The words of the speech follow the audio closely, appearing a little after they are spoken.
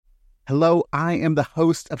Hello, I am the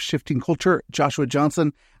host of Shifting Culture, Joshua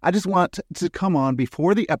Johnson. I just want to come on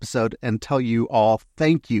before the episode and tell you all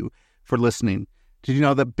thank you for listening. Did you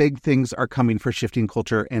know that big things are coming for Shifting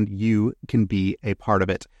Culture and you can be a part of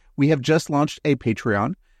it? We have just launched a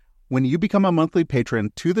Patreon. When you become a monthly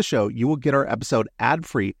patron to the show, you will get our episode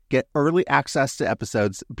ad-free, get early access to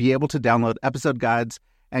episodes, be able to download episode guides,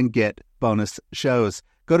 and get bonus shows.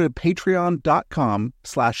 Go to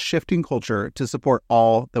patreon.com/shiftingculture to support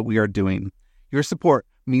all that we are doing. Your support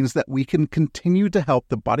means that we can continue to help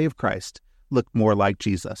the body of Christ look more like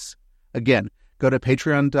Jesus. Again, go to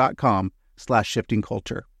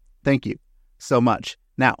patreon.com/shiftingculture. Thank you so much.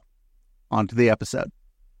 Now, on to the episode.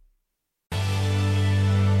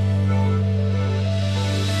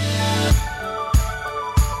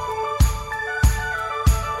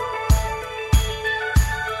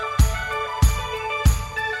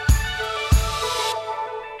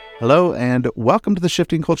 Hello, and welcome to the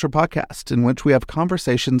Shifting Culture podcast, in which we have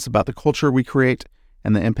conversations about the culture we create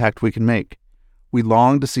and the impact we can make. We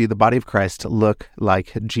long to see the body of Christ look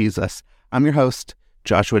like Jesus. I'm your host,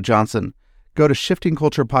 Joshua Johnson. Go to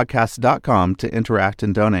shiftingculturepodcast.com to interact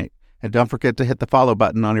and donate. And don't forget to hit the follow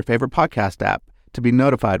button on your favorite podcast app to be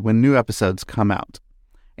notified when new episodes come out.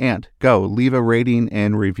 And go leave a rating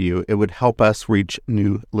and review. It would help us reach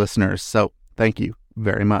new listeners. So thank you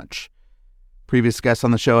very much. Previous guests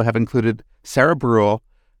on the show have included Sarah Brule,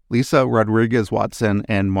 Lisa Rodriguez-Watson,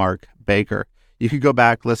 and Mark Baker. You could go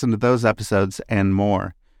back, listen to those episodes, and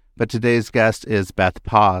more. But today's guest is Beth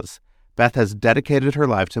Paz. Beth has dedicated her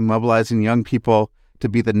life to mobilizing young people to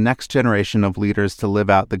be the next generation of leaders to live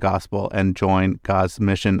out the gospel and join God's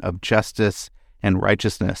mission of justice and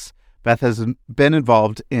righteousness. Beth has been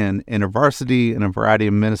involved in InterVarsity and a variety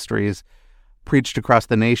of ministries, preached across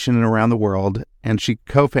the nation and around the world, and she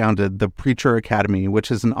co-founded the Preacher Academy,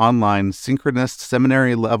 which is an online synchronous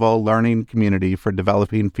seminary-level learning community for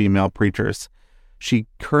developing female preachers. She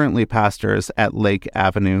currently pastors at Lake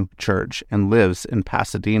Avenue Church and lives in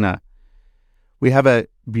Pasadena. We have a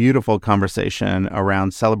beautiful conversation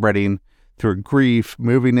around celebrating through grief,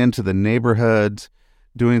 moving into the neighborhood,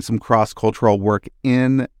 doing some cross-cultural work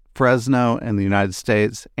in Fresno and the United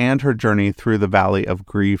States, and her journey through the valley of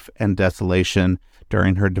grief and desolation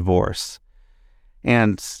during her divorce.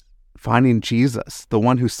 And finding Jesus, the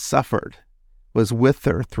one who suffered, was with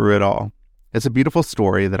her through it all. It's a beautiful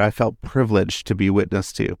story that I felt privileged to be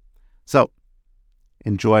witness to. So,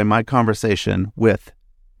 enjoy my conversation with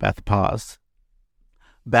Beth Paz.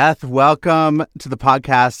 Beth, welcome to the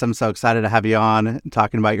podcast. I'm so excited to have you on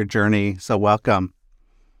talking about your journey. So welcome.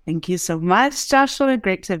 Thank you so much, Joshua.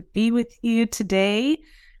 Great to be with you today.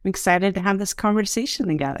 I'm excited to have this conversation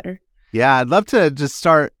together. Yeah, I'd love to just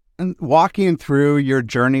start walking through your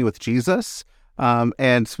journey with Jesus,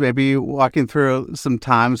 and maybe walking through some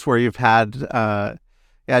times where you've had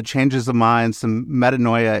changes of mind, some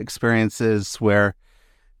metanoia experiences where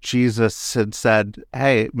Jesus had said,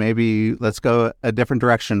 hey, maybe let's go a different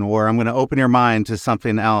direction, or I'm going to open your mind to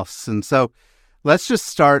something else. And so let's just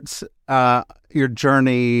start your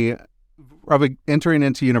journey of entering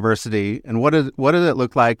into university, and what did it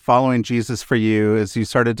look like following Jesus for you as you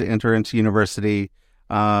started to enter into university,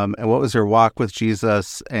 and what was your walk with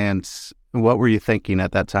Jesus, and what were you thinking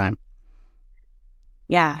at that time?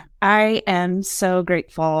 Yeah, I am so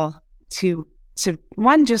grateful to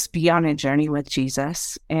one, just be on a journey with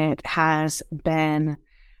Jesus. It has been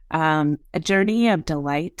a journey of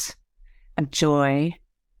delight, of joy,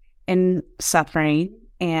 and suffering.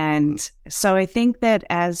 And so I think that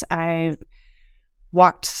as I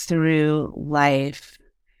walked through life,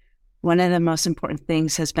 one of the most important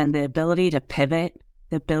things has been the ability to pivot,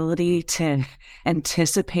 the ability to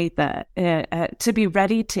anticipate to be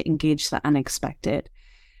ready to engage the unexpected.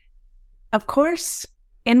 Of course,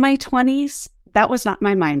 in my 20s, that was not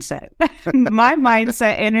my mindset. My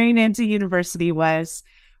mindset entering into university was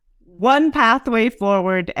one pathway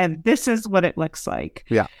forward, and this is what it looks like.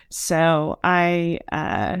 Yeah. So I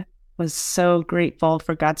was so grateful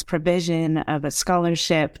for God's provision of a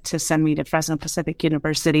scholarship to send me to Fresno Pacific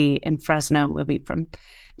University in Fresno, moving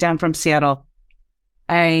down from Seattle.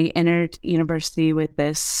 I entered university with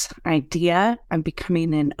this idea of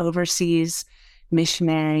becoming an overseas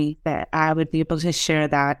missionary, that I would be able to share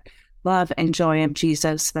that love and joy of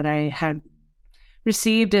Jesus that I had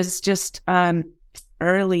received as just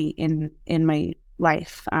early in my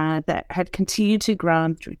life, that had continued to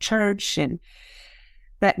grow through church, and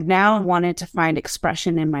that now wanted to find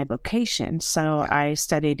expression in my vocation. So I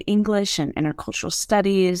studied English and intercultural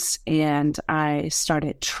studies, and I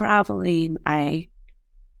started traveling. I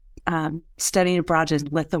studied abroad in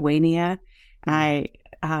Lithuania. I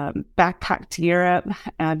backpacked Europe,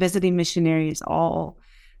 visiting missionaries all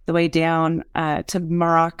the way down to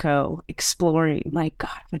Morocco, exploring. Like, God,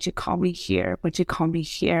 would you call me here? Would you call me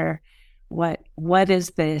here? What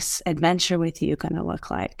is this adventure with you going to look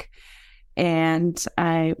like? And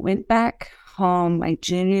I went back home my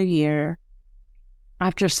junior year.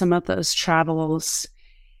 After some of those travels,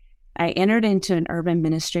 I entered into an urban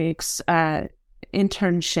ministry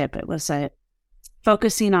internship. It was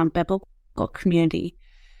focusing on biblical community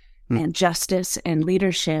and justice and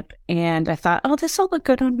leadership. And I thought, oh, this will look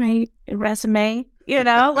good on my resume.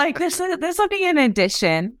 Like this will be an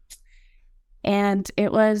addition. And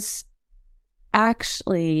it was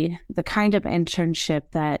actually the kind of internship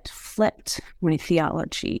that flipped my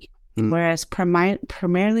theology. Whereas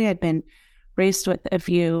primarily I'd been raised with a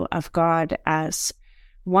view of God as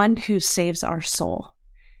one who saves our soul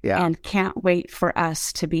and can't wait for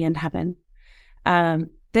us to be in heaven.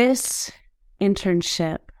 This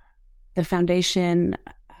internship, the foundation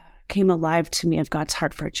came alive to me of God's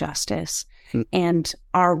heart for justice and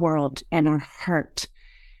our world and our heart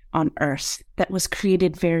on earth that was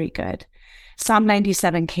created very good. Psalm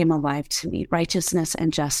 97 came alive to me. Righteousness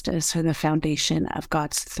and justice are the foundation of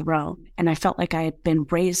God's throne. And I felt like I had been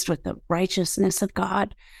raised with the righteousness of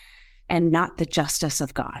God and not the justice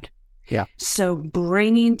of God. Yeah. So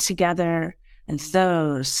bringing together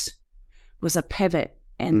those was a pivot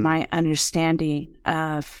in my understanding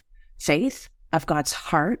of faith, of God's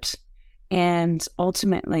heart, and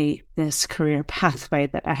ultimately this career pathway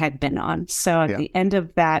that I had been on. So at the end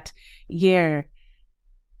of that year,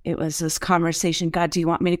 it was this conversation, God, do you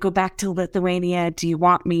want me to go back to Lithuania? Do you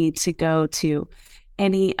want me to go to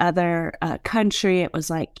any other country? It was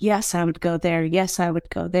like, yes, I would go there. Yes, I would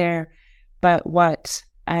go there. But what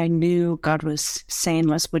I knew God was saying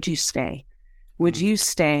was, would you stay? Would you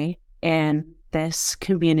stay in this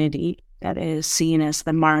community that is seen as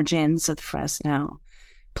the margins of Fresno,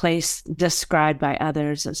 place described by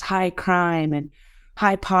others as high crime and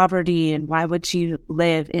high poverty? And why would you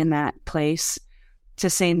live in that place? To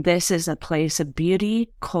saying this is a place of beauty,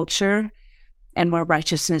 culture, and where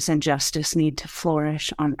righteousness and justice need to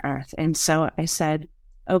flourish on earth. And so I said,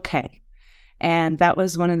 okay. And that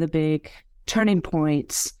was one of the big turning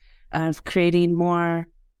points of creating more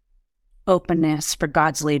openness for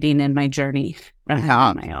God's leading in my journey rather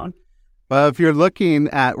than my own. Well, if you're looking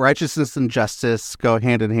at righteousness and justice go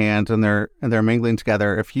hand in hand and they're mingling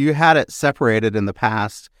together, if you had it separated in the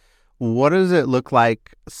past, what does it look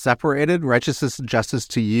like separated, righteousness and justice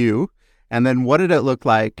to you? And then what did it look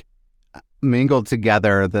like mingled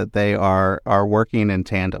together that they are working in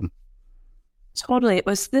tandem? Totally. It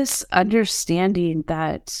was this understanding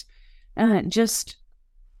that that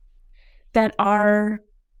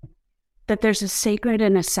there's a sacred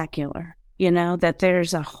and a secular, that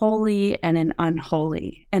there's a holy and an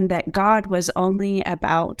unholy, and that God was only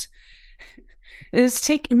about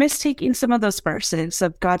mistaking some of those verses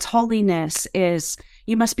of God's holiness is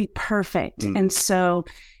you must be perfect. And so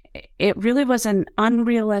it really was an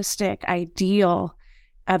unrealistic ideal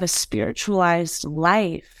of a spiritualized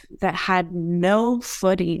life that had no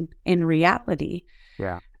footing in reality.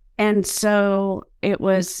 Yeah. And so it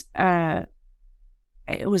was a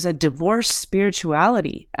divorced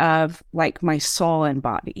spirituality of like my soul and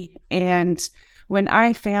body. And when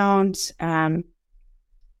I found in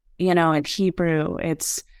Hebrew,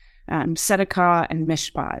 it's tzedakah and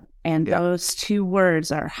mishpat. And those two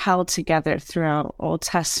words are held together throughout Old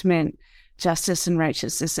Testament justice and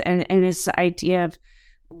righteousness. And it's the idea of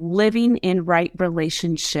living in right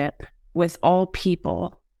relationship with all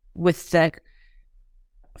people with the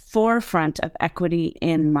forefront of equity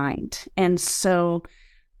in mind. And so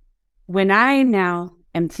when I now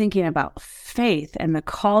am thinking about faith and the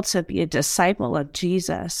call to be a disciple of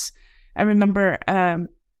Jesus, I remember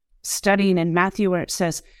studying in Matthew where it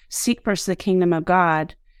says, seek first the kingdom of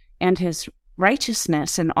God and his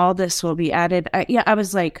righteousness, and all this will be added. I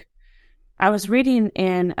was reading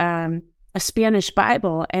in a Spanish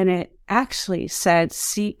Bible, and it actually said,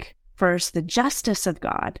 seek first the justice of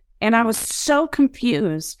God. And I was so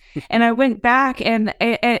confused. And I went back and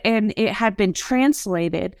it had been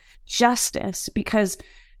translated justice, because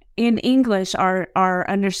in English, our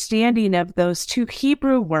understanding of those two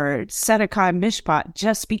Hebrew words, tzedakah and mishpat,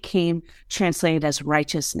 just became translated as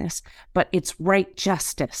righteousness, but it's right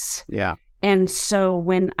justice. Yeah. And so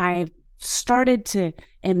when I started to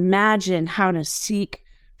imagine how to seek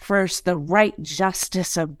first the right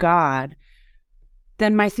justice of God,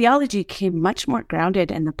 then my theology came much more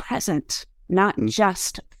grounded in the present, not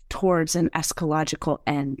just towards an eschatological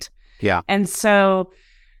end. Yeah. And so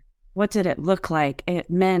what did it look like? It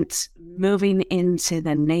meant moving into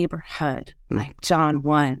the neighborhood, like John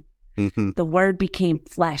 1. Mm-hmm. The word became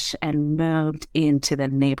flesh and moved into the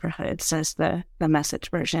neighborhood, says the Message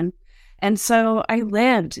version. And so I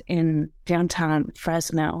lived in downtown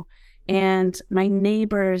Fresno, and my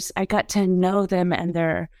neighbors, I got to know them and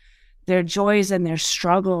their joys and their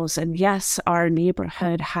struggles. And yes, our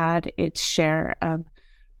neighborhood had its share of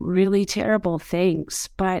really terrible things,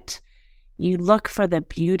 but you look for the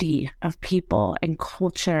beauty of people and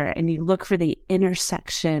culture, and you look for the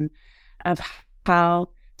intersection of how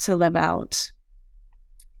to live out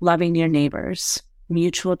loving your neighbors,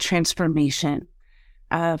 mutual transformation,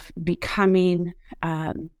 of becoming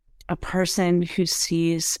a person who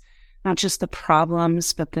sees not just the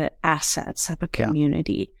problems, but the assets of a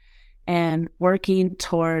community, and working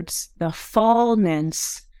towards the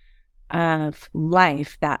fullness of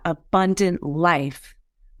life, that abundant life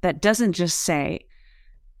that doesn't just say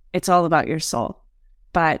it's all about your soul,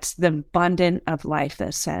 but the abundant of life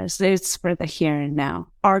that says it's for the here and now.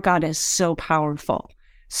 Our God is so powerful,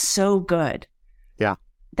 so good,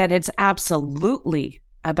 that it's absolutely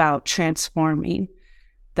about transforming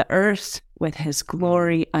the earth with his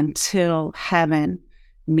glory until heaven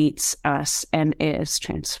meets us and is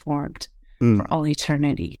transformed for all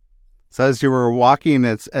eternity. So as you were walking,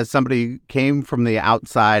 as somebody came from the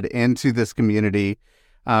outside into this community,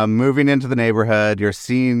 moving into the neighborhood, you're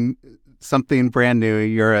seeing something brand new.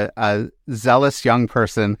 You're a zealous young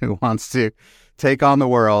person who wants to take on the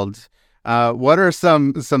world. What are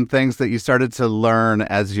some things that you started to learn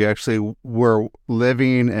as you actually were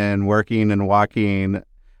living and working and walking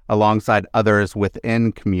alongside others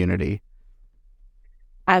within community?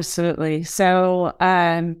 Absolutely. So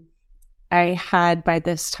I had by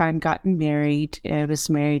this time gotten married. I was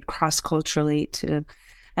married cross-culturally to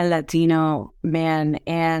a Latino man,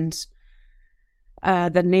 and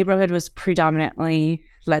the neighborhood was predominantly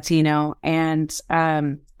Latino. And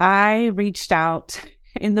I reached out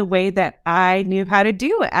in the way that I knew how to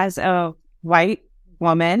do as a white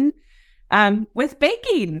woman with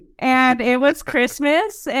baking. And it was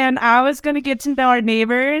Christmas, and I was going to get to know our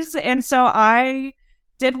neighbors. And so I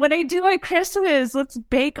did what I do at Christmas. Let's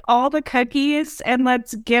bake all the cookies and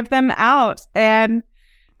let's give them out. And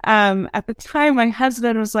at the time, my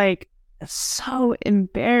husband was like so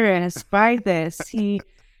embarrassed by this. He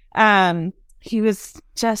was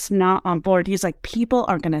just not on board. He's like, people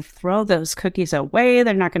are going to throw those cookies away.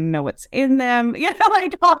 They're not going to know what's in them. You know,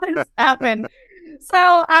 like all this happened. So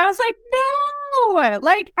I was like, no,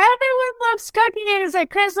 like everyone loves cookies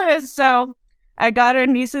at Christmas. So I got our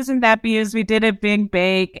nieces and nephews. We did a big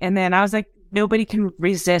bake. And then I was like, nobody can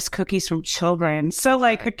resist cookies from children. So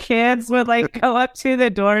like the kids would like go up to the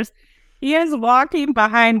doors. He is walking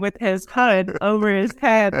behind with his hood over his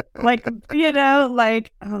head. Like, you know,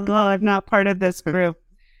 like, oh, I'm not part of this group.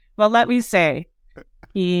 Well, let me say,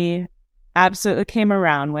 he absolutely came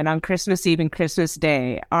around when on Christmas Eve and Christmas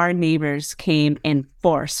Day, our neighbors came in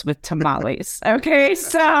force with tamales. Okay,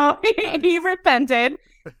 so he repented.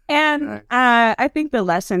 And I think the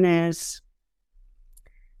lesson is,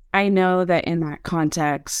 I know that in that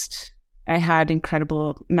context, I had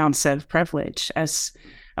incredible amounts of privilege as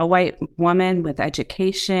a white woman with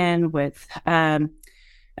education, with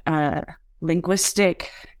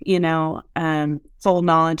linguistic, full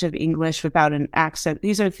knowledge of English without an accent.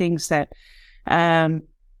 These are things that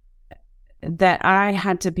that I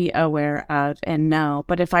had to be aware of and know.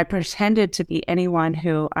 But if I pretended to be anyone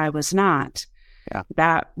who I was not,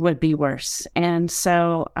 that would be worse. And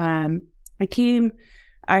so I came,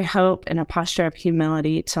 I hope, in a posture of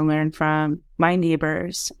humility to learn from my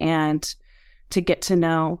neighbors and to get to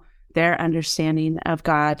know their understanding of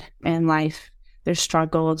God and life, their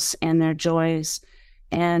struggles and their joys.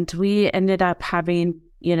 And we ended up having,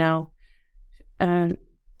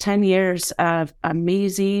 10 years of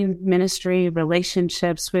amazing ministry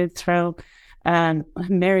relationships. We'd throw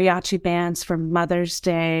mariachi bands for Mother's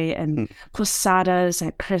Day and posadas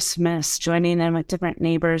at Christmas, joining them with different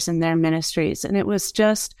neighbors in their ministries. And it was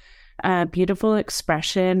just a beautiful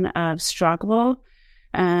expression of struggle,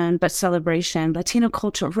 but celebration. Latino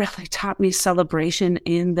culture really taught me celebration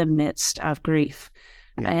in the midst of grief.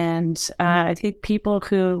 Yeah. And I think people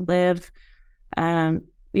who live in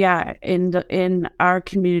our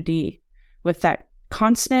community with that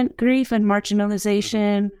constant grief and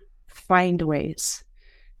marginalization find ways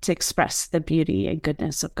to express the beauty and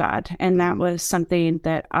goodness of God. And that was something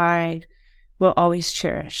that I will always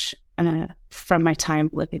cherish from my time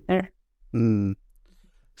living there.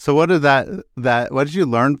 So what did what did you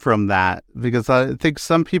learn from that? Because I think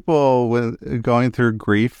some people going through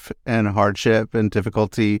grief and hardship and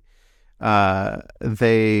difficulty,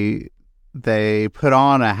 they put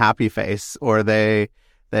on a happy face, or they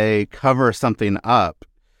cover something up.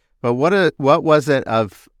 But what was it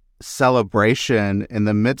of celebration in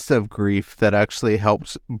the midst of grief that actually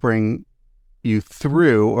helps bring you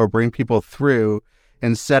through, or bring people through,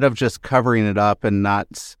 instead of just covering it up and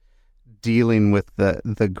not dealing with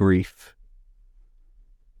the grief?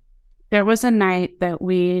 There was a night that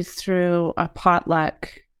we threw a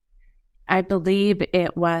potluck. I believe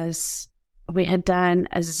we had done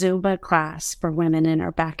a Zumba class for women in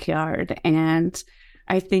our backyard. And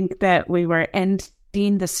I think that we were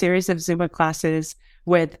ending the series of Zumba classes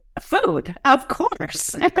with food, of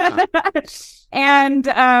course. And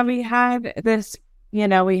we had this, we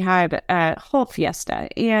had a whole fiesta,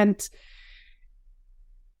 and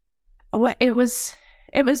it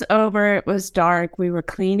was over. It was dark. We were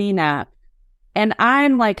cleaning up, and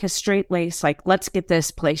I'm like a straight lace, like, let's get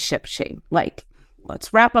this place shipshape. Like,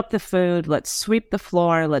 let's wrap up the food. Let's sweep the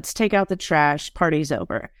floor. Let's take out the trash. Party's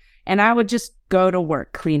over. And I would just go to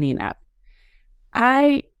work cleaning up.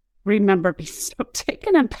 I remember being so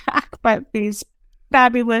taken aback by these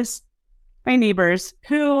fabulous, my neighbors,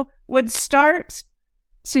 who would start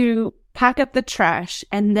to pack up the trash,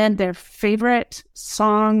 and then their favorite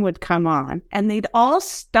song would come on, and they'd all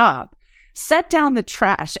stop, set down the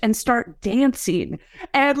trash, and start dancing,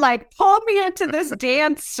 and like pull me into this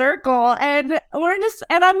dance circle, and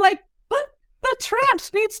I'm like, but the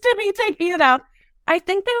trash needs to be taken out. I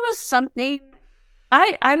think there was something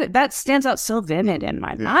I that stands out so vivid in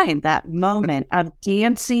my mind, that moment of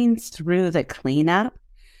dancing through the cleanup.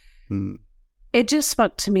 It just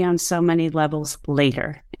spoke to me on so many levels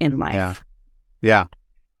later in life. Yeah.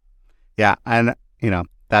 And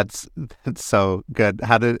that's so good.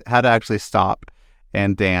 How to actually stop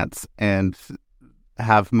and dance and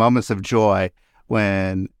have moments of joy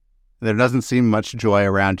when there doesn't seem much joy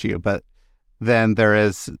around you, but then there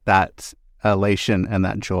is that elation and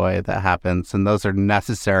that joy that happens. And those are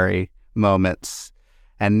necessary moments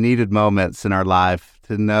and needed moments in our life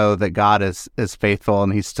to know that God is faithful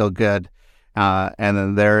and he's still good. And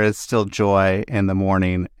then there is still joy in the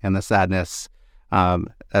mourning and the sadness.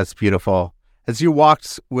 That's beautiful. As you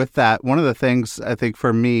walked with that, one of the things I think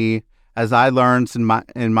for me, as I learned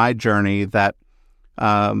in my journey, that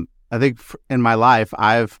I think in my life,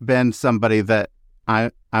 I've been somebody that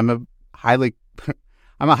I'm a highly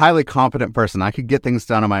competent person. I could get things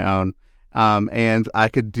done on my own, and I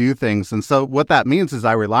could do things. And so what that means is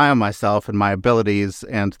I rely on myself and my abilities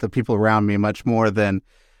and the people around me much more than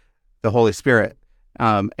the Holy Spirit.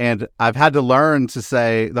 And I've had to learn to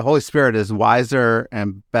say the Holy Spirit is wiser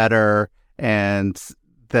and better than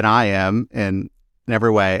I am in every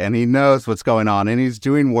way. And he knows what's going on, and he's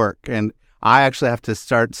doing work. And I actually have to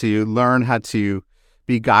start to learn how to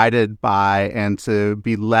be guided by and to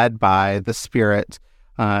be led by the Spirit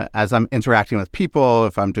as I'm interacting with people,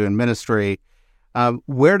 if I'm doing ministry.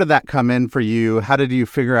 Where did that come in for you? How did you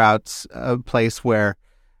figure out a place where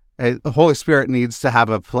the Holy Spirit needs to have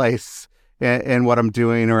a place in what I'm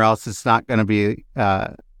doing, or else it's not going to be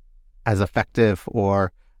as effective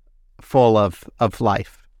or full of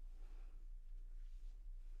life?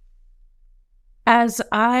 As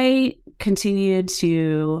I continued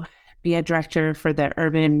to be a director for the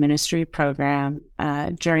urban ministry program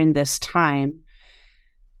during this time,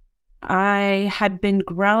 I had been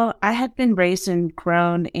raised and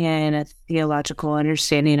grown in a theological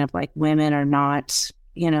understanding of like women are not,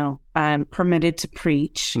 permitted to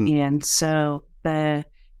preach. And so the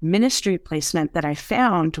ministry placement that I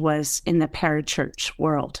found was in the parachurch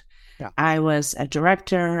world. Yeah. I was a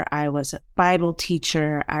director. I was a Bible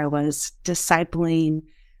teacher. I was discipling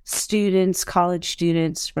students, college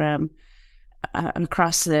students from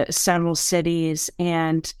across the several cities.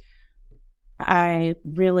 And I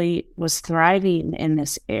really was thriving in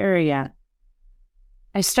this area.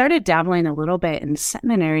 I started dabbling a little bit in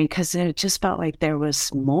seminary because it just felt like there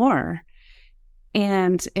was more.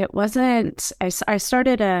 And it wasn't, I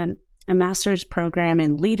started a master's program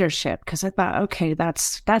in leadership because I thought, okay,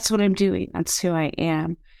 that's what I'm doing. That's who I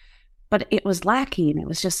am. But it was lacking. It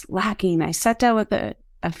was just lacking. I sat down with a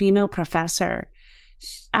female professor.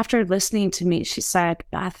 After listening to me, she said,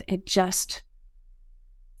 Beth,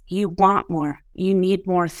 you want more. You need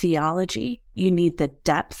more theology. You need the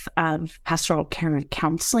depth of pastoral care and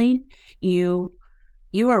counseling. You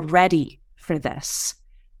are ready for this.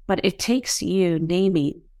 But it takes you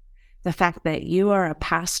naming the fact that you are a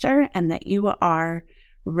pastor and that you are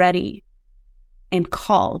ready and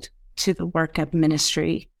called to the work of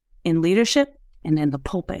ministry in leadership and in the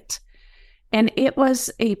pulpit. And it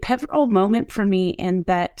was a pivotal moment for me in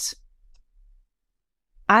that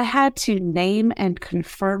I had to name and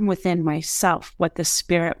confirm within myself what the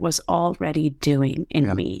Spirit was already doing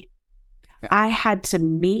in me. Yeah. I had to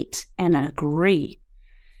meet and agree.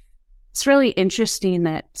 It's really interesting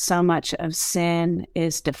that so much of sin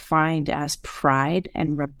is defined as pride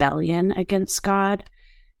and rebellion against God.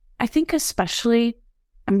 I think especially,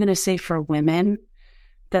 I'm going to say for women,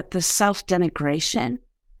 that the self-denigration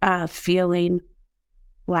of feeling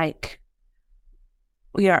like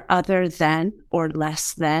we are other than or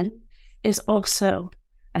less than is also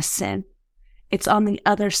a sin. It's on the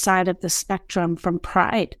other side of the spectrum from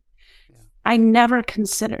pride. Yeah. I never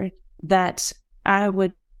considered that I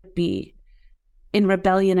would be in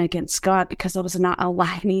rebellion against God because I was not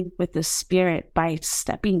aligning with the Spirit by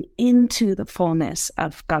stepping into the fullness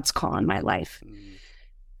of God's call in my life.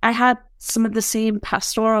 I had some of the same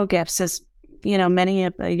pastoral gifts as, many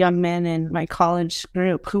of the young men in my college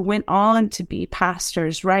group who went on to be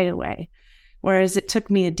pastors right away. Whereas it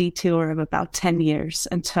took me a detour of about 10 years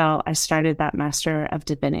until I started that Master of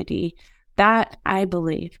Divinity. That, I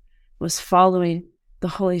believe, was following the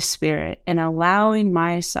Holy Spirit and allowing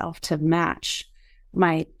myself to match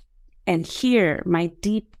and hear my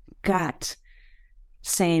deep gut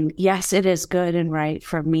saying, yes, it is good and right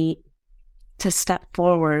for me to step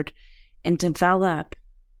forward and develop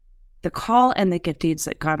the call and the giftings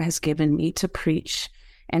that God has given me to preach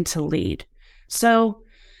and to lead. So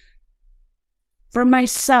for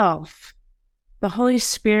myself, the Holy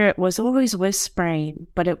Spirit was always whispering,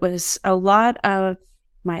 but it was a lot of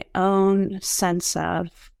my own sense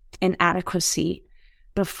of inadequacy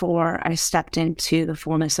before I stepped into the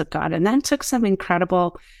fullness of God. And that took some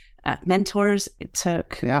incredible mentors. It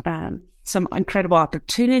took some incredible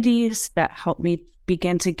opportunities that helped me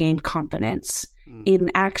begin to gain confidence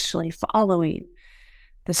in actually following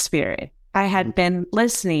the Spirit. I had been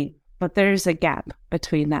listening, but there's a gap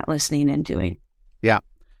between that listening and doing. Yeah.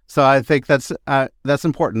 So I think that's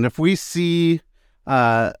important. If we see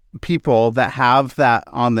people that have that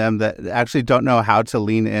on them that actually don't know how to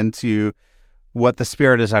lean into what the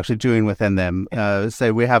Spirit is actually doing within them,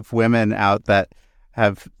 say we have women out that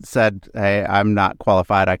have said, hey, I'm not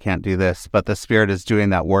qualified, I can't do this, but the Spirit is doing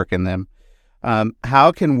that work in them.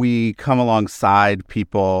 How can we come alongside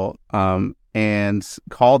people and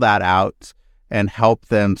call that out and help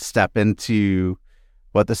them step into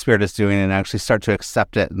what the Spirit is doing and actually start to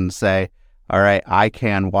accept it and say, all right, I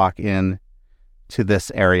can walk in to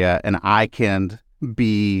this area and I can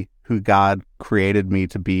be who God created me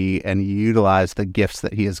to be and utilize the gifts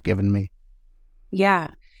that He has given me? Yeah.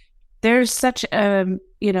 There's such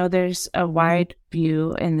there's a wide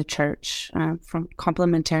view in the church from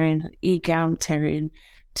complementarian, egalitarian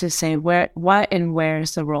to say what and where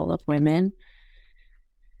is the role of women.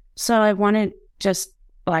 So I wanted just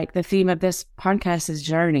like the theme of this podcast is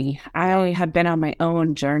journey. I only have been on my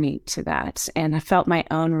own journey to that, and I felt my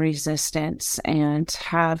own resistance and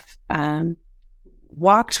have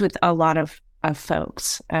walked with a lot of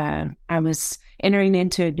folks. I was entering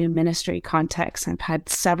into a new ministry context. I've had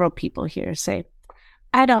several people here say,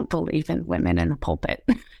 I don't believe in women in the pulpit.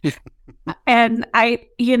 And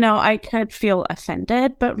I could feel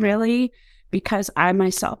offended, but really because I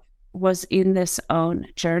myself was in this own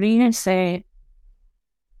journey and say,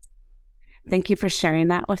 thank you for sharing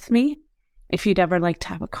that with me. If you'd ever like to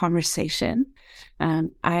have a conversation,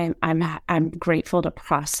 I'm grateful to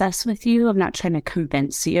process with you. I'm not trying to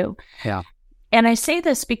convince you. Yeah. And I say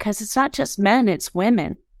this because it's not just men, it's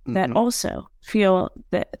women that also feel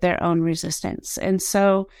their own resistance. And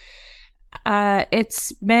so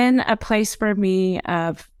it's been a place for me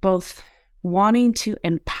of both wanting to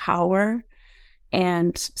empower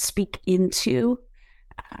and speak into.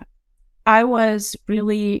 I was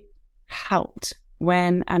really helped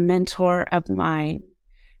when a mentor of mine,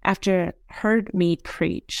 after heard me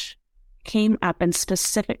preach, came up and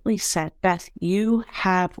specifically said, Beth, you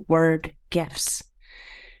have word gifts.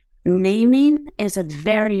 Naming is a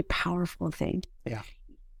very powerful thing. Yeah.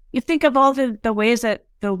 You think of all the ways that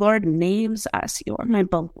the Lord names us. You are my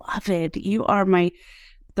beloved. You are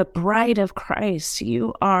the bride of Christ.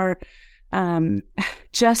 You are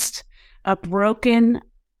just a broken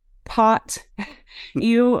pot.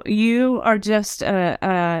 You are just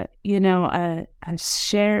a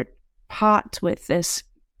shared pot with this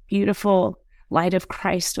beautiful light of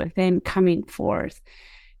Christ within coming forth.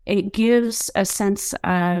 It gives a sense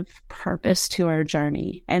of purpose to our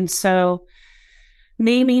journey. And so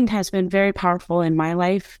naming has been very powerful in my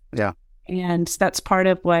life. Yeah. And that's part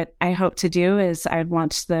of what I hope to do is I've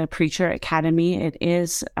launched the Preacher Academy. It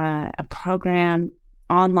is a program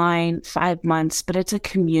online, 5 months, but it's a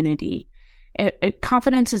community.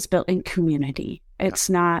 Confidence is built in community. It's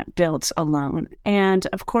not built alone. And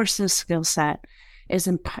of course, this skill set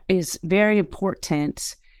is very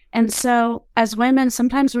important. And so as women,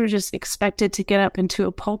 sometimes we're just expected to get up into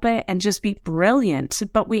a pulpit and just be brilliant,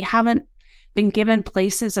 but we haven't been given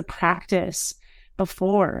places of practice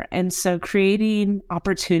before. And so creating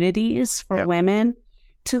opportunities for women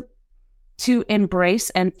to embrace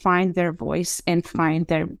and find their voice and find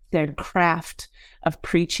their craft of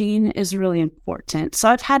preaching is really important. So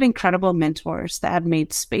I've had incredible mentors that have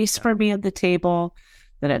made space for me at the table,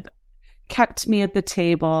 that have kept me at the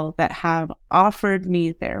table, that have offered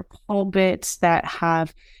me their pulpits, that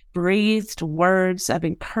have breathed words of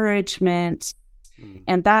encouragement.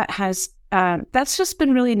 And that has that's just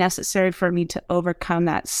been really necessary for me to overcome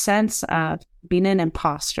that sense of being an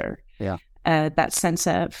imposter. Yeah. That sense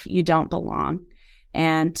of you don't belong,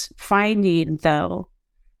 and finding, though,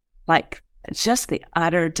 like just the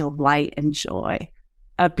utter delight and joy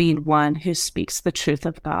of being one who speaks the truth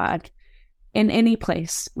of God in any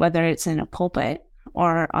place, whether it's in a pulpit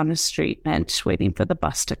or on a street bench waiting for the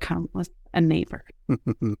bus to come with a neighbor.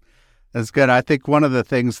 That's good. I think one of the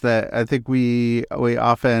things that I think we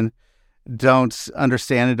often don't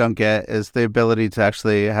understand and don't get is the ability to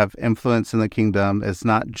actually have influence in the kingdom. It's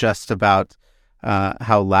not just about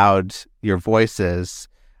how loud your voice is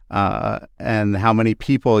and how many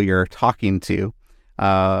people you're talking to,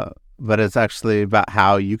 but it's actually about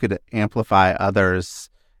how you could amplify others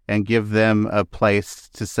and give them a place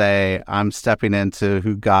to say, I'm stepping into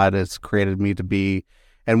who God has created me to be.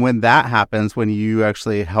 And when that happens, when you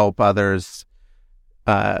actually help others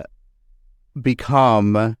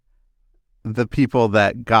become the people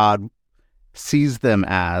that God sees them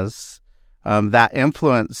as, that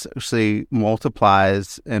influence actually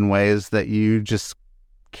multiplies in ways that you just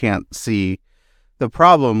can't see. The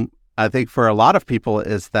problem, I think, for a lot of people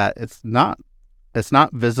is that it's not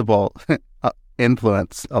visible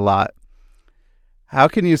influence a lot. How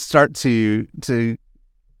can you start to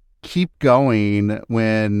keep going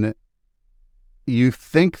when you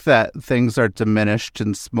think that things are diminished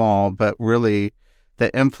and small, but really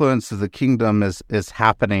the influence of the kingdom is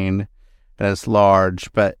happening and it's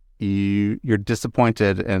large, but you're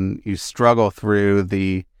disappointed and you struggle through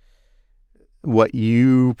what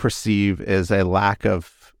you perceive is a lack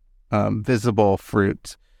of visible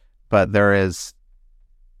fruit, but there is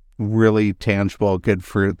really tangible, good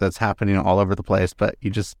fruit that's happening all over the place, but you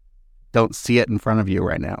just don't see it in front of you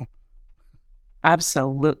right now.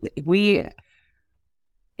 Absolutely. We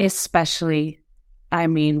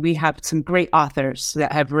have some great authors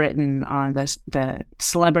that have written on the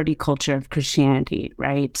celebrity culture of Christianity,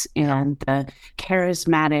 right? And the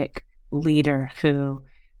charismatic leader who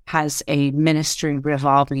has a ministry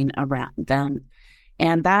revolving around them.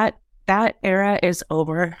 And that era is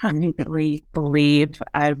over. I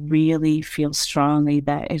really feel strongly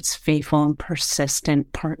that it's faithful and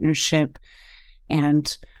persistent partnership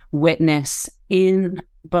and witness in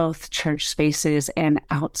both church spaces and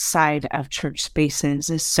outside of church spaces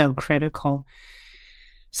is so critical.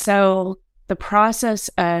 So the process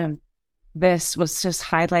of this was just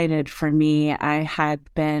highlighted for me. I had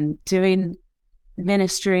been doing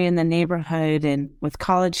ministry in the neighborhood and with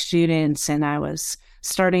college students, and I was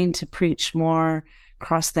starting to preach more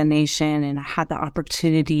across the nation, and I had the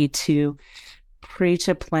opportunity to preach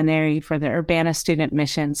a plenary for the Urbana Student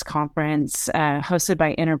Missions Conference hosted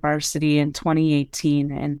by InterVarsity in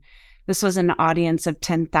 2018. And this was an audience of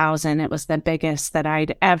 10,000. It was the biggest that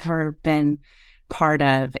I'd ever been part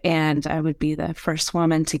of. And I would be the first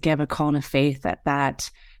woman to give a call to faith at that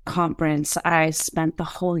conference. I spent the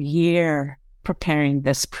whole year preparing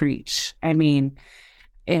this preach. I mean,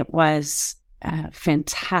 it was a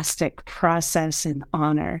fantastic process and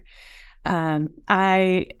honor.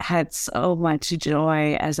 I had so much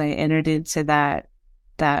joy as I entered into that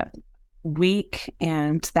week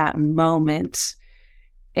and that moment.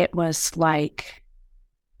 It was like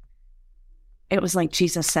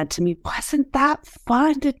Jesus said to me, "Wasn't that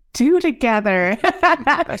fun to do together?"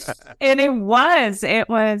 And it was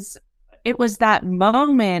that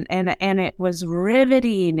moment, and it was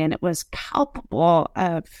riveting, and it was palpable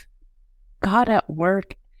of God at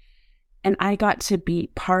work. And I got to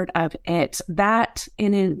be part of it. That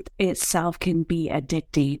in itself can be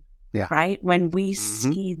addicting, right? When we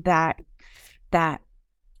see that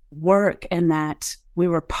work and that we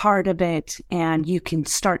were part of it, and you can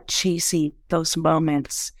start chasing those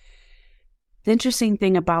moments. The interesting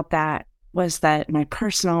thing about that was that my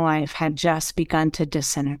personal life had just begun to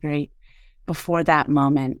disintegrate before that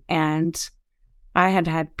moment. And I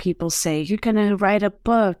had people say, "You're going to write a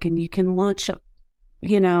book and you can launch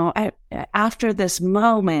after this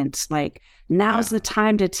moment, like now's the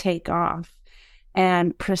time to take off."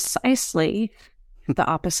 And precisely the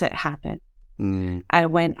opposite happened. Mm. I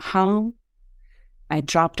went home. I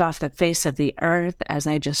dropped off the face of the earth as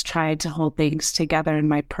I just tried to hold things together in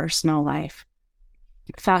my personal life.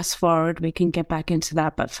 Fast forward, we can get back into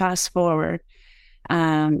that, but fast forward,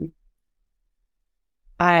 by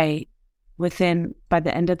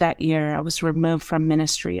the end of that year, I was removed from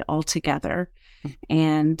ministry altogether,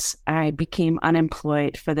 and I became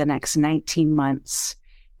unemployed for the next 19 months.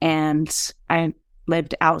 And I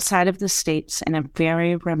lived outside of the States in a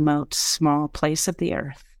very remote, small place of the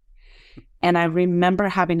earth. And I remember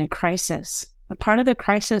having a crisis. A part of the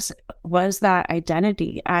crisis was that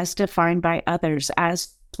identity as defined by others,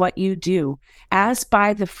 as what you do, as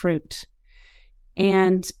by the fruit.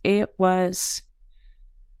 And it was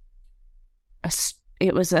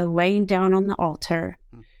a laying down on the altar,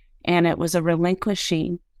 and it was a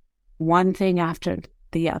relinquishing one thing after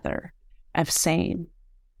the other of saying,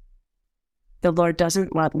 the Lord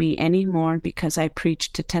doesn't love me anymore because I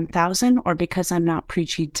preach to 10,000 or because I'm not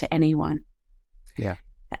preaching to anyone. Yeah.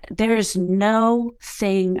 There is no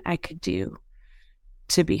thing I could do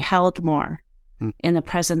to be held more in the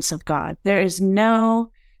presence of God. There is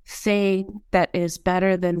no thing that is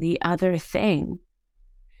better than the other thing.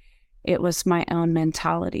 It was my own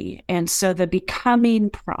mentality. And so the becoming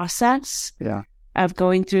process of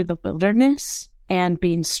going through the wilderness and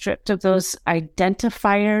being stripped of those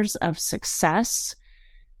identifiers of success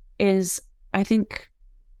is, I think,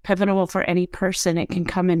 pivotal for any person. It can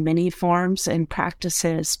come in many forms and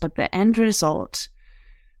practices, but the end result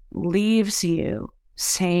leaves you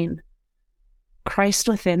saying, Christ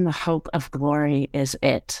within, the hope of glory is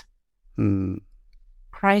it.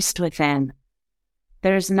 Christ within.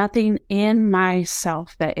 There's nothing in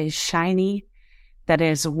myself that is shiny, that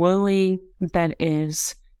is wooly, that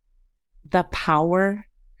is the power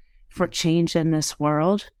for change in this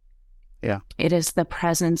world. Yeah. It is the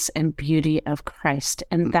presence and beauty of Christ.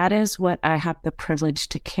 And that is what I have the privilege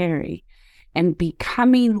to carry. And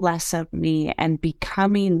becoming less of me and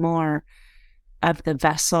becoming more of the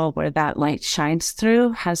vessel where that light shines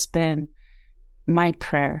through has been my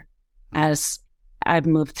prayer as I've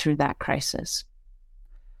moved through that crisis.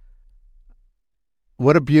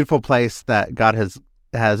 What a beautiful place that God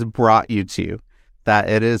has brought you to, that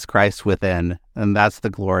it is Christ within, and that's the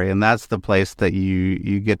glory, and that's the place that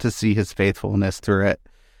you get to see his faithfulness through it.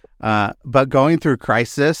 But going through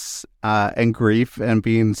crisis and grief and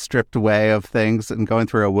being stripped away of things and going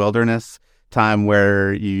through a wilderness time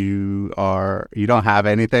where you don't have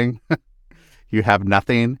anything, you have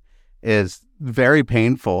nothing, is very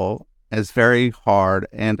painful, is very hard.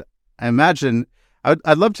 And I imagine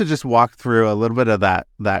I'd love to just walk through a little bit of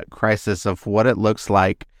that crisis of what it looks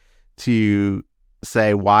like to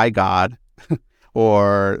say, why God,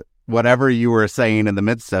 or whatever you were saying in the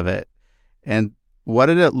midst of it. And what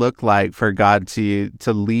did it look like for God to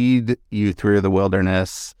lead you through the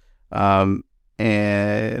wilderness? And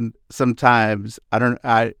sometimes I don't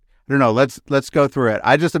know. Let's go through it.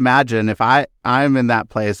 I just imagine if I'm in that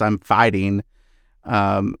place, I'm fighting,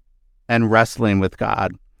 and wrestling with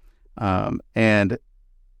God. And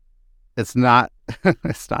it's not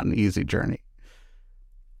an easy journey.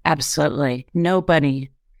 Absolutely. Nobody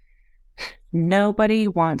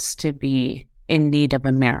wants to be in need of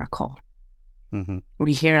a miracle. Mm-hmm.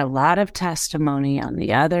 We hear a lot of testimony on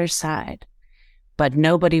the other side, but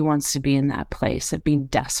nobody wants to be in that place of being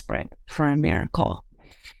desperate for a miracle.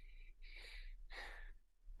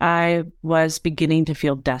 I was beginning to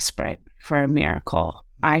feel desperate for a miracle.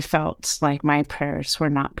 I felt like my prayers were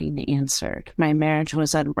not being answered. My marriage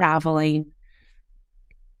was unraveling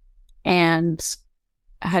and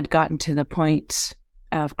had gotten to the point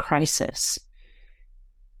of crisis.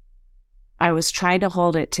 I was trying to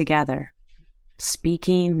hold it together,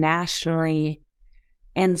 speaking nationally,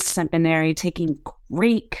 in seminary, taking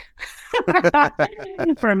Greek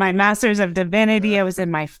for my Master's of Divinity. I was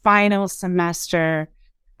in my final semester.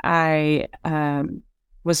 I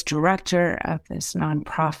was director of this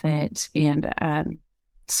nonprofit, and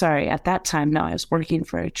at that time, no, I was working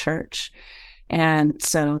for a church. And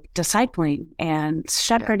so discipling and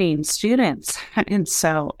shepherding students. And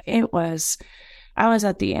so I was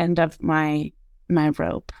at the end of my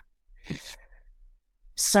rope.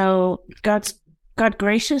 So God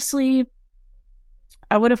graciously,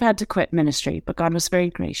 I would have had to quit ministry, but God was very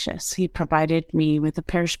gracious. He provided me with a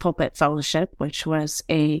parish pulpit fellowship, which was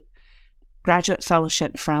a graduate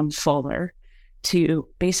fellowship from Fuller, to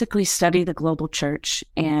basically study the global church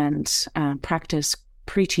and practice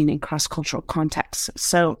preaching in cross-cultural contexts.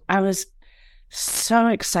 So I was so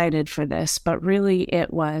excited for this, but really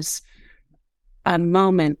it was a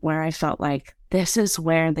moment where I felt like this is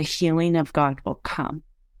where the healing of God will come.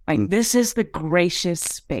 Like this is the gracious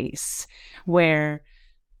space where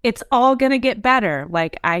it's all going to get better.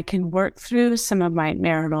 Like I can work through some of my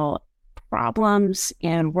marital problems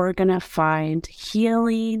and we're going to find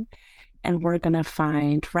healing and we're going to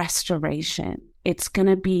find restoration. It's going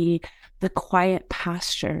to be the quiet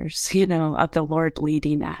pastures, of the Lord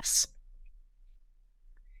leading us.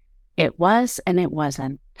 It was and it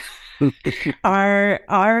wasn't.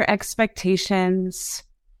 Our expectations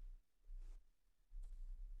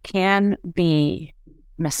can be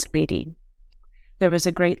misleading. There was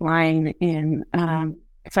a great line in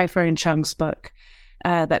Pfeiffer and Chung's book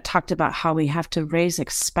that talked about how we have to raise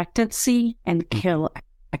expectancy and kill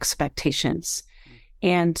expectations.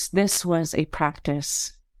 And this was a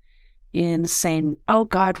practice in saying, oh,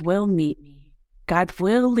 God will meet me. God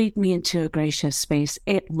will lead me into a gracious space.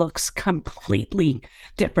 It looks completely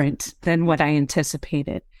different than what I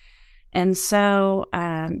anticipated. And so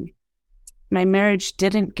my marriage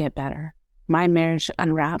didn't get better. My marriage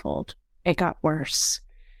unraveled. It got worse.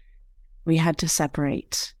 We had to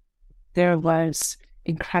separate. There was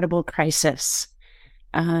incredible crisis.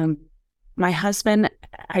 My husband,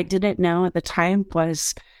 I didn't know at the time,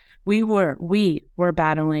 we were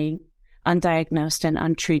battling undiagnosed and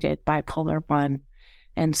untreated bipolar 1.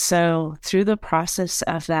 And so through the process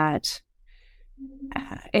of that,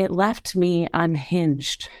 it left me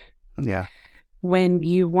unhinged. Yeah. When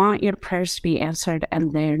you want your prayers to be answered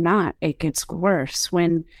and they're not, it gets worse.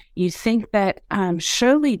 When you think that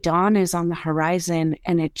surely dawn is on the horizon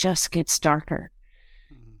and it just gets darker.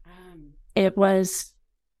 It was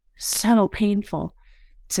so painful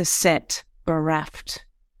to sit bereft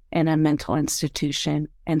in a mental institution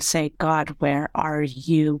and say, God, where are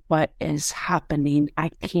you? What is happening? I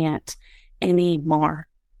can't anymore.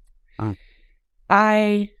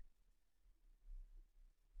 I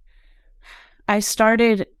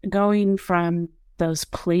started going from those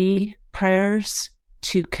plea prayers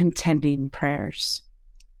to contending prayers.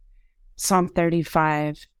 Psalm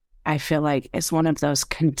 35, I feel like, is one of those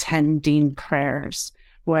contending prayers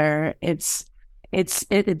where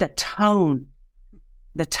the tone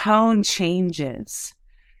changes.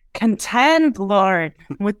 Contend, Lord,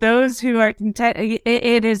 with those who are content.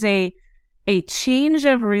 It is a change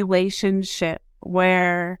of relationship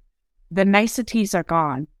where the niceties are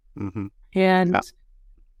gone. Mm-hmm. And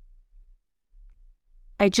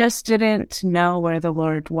I just didn't know where the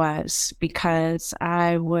Lord was because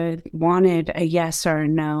I wanted a yes or a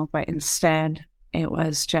no, but instead it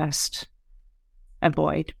was just a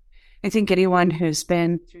void. I think anyone who's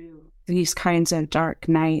been through these kinds of dark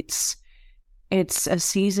nights, it's a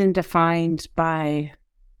season defined by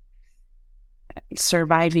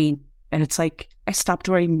surviving. And it's like, I stopped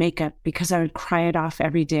wearing makeup because I would cry it off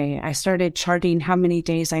every day. I started charting how many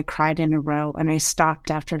days I cried in a row, and I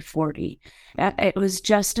stopped after 40. It was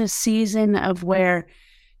just a season of where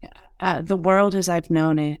the world as I've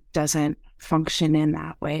known it doesn't function in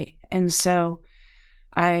that way. And so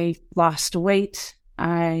I lost weight.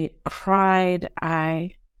 I cried.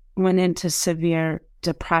 I went into severe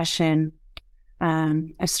depression.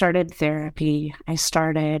 I started therapy. I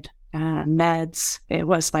started meds. It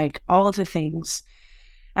was like all of the things.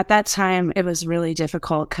 At that time, it was really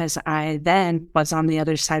difficult because I then was on the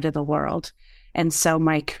other side of the world. And so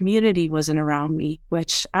my community wasn't around me,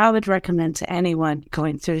 which I would recommend to anyone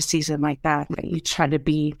going through a season like that you try to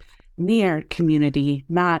be near community,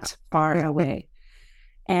 not far away.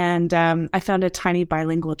 And I found a tiny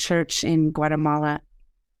bilingual church in Guatemala.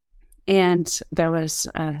 And there was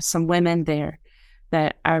some women there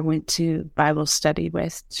that I went to Bible study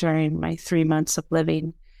with during my 3 months of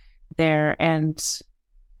living there. And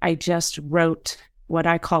I just wrote what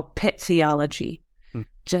I call pit theology,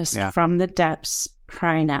 from the depths,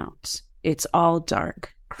 crying out. It's all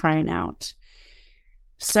dark, crying out.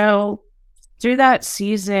 So through that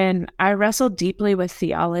season, I wrestled deeply with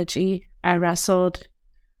theology. I wrestled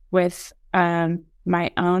with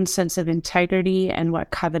my own sense of integrity and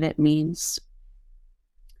what covenant means.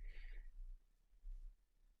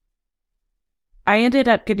 I ended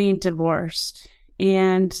up getting divorced,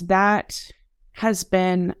 and that has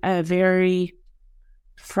been a very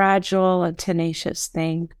fragile and tenacious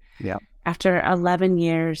thing. Yeah. After 11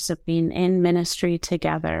 years of being in ministry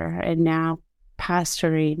together and now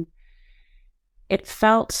pastoring, it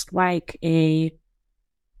felt like a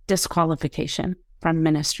disqualification from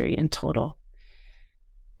ministry in total.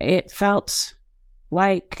 It felt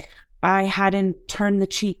like I hadn't turned the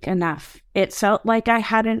cheek enough. It felt like I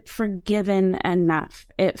hadn't forgiven enough.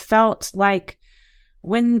 It felt like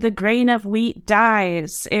when the grain of wheat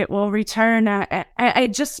dies, it will return.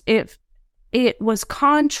 it was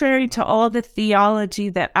contrary to all the theology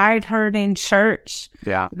that I'd heard in church.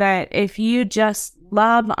 Yeah. That if you just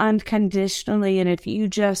love unconditionally and if you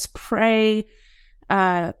just pray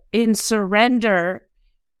in surrender,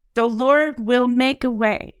 the Lord will make a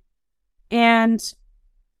way. And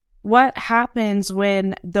what happens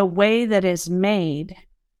when the way that is made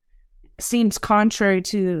seems contrary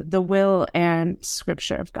to the will and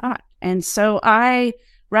scripture of God? And so I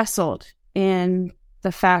wrestled in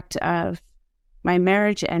the fact of my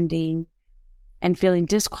marriage ending and feeling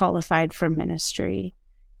disqualified for ministry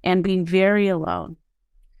and being very alone.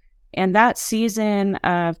 And that season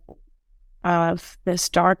of this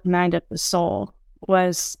dark night of the soul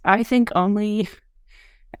was, I think, only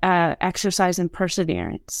exercise in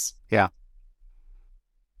perseverance. Yeah.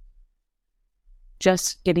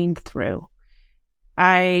 Just getting through.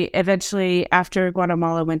 I eventually, after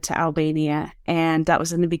Guatemala, went to Albania, and that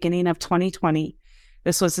was in the beginning of 2020.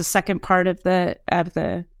 This was the second part of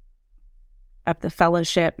the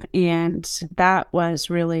fellowship, and that was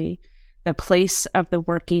really the place of the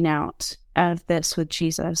working out of this with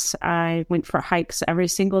Jesus. I went for hikes every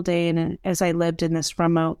single day, and as I lived in this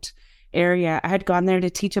remote area, I had gone there to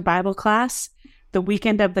teach a Bible class. The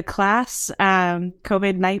weekend of the class,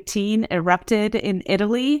 COVID-19 erupted in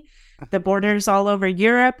Italy. The borders all over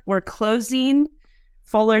Europe were closing.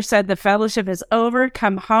 Fuller said the fellowship is over.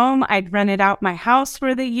 Come home. I'd rented out my house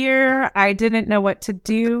for the year. I didn't know what to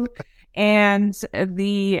do. And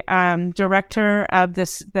the director of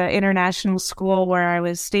the international school where I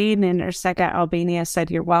was staying in Erseca, Albania,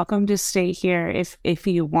 said, "You're welcome to stay here if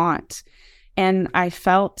you want." And I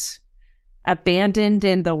felt abandoned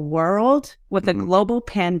in the world with a global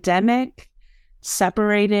pandemic,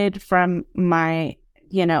 separated from my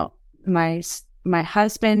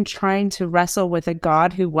husband, trying to wrestle with a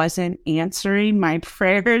God who wasn't answering my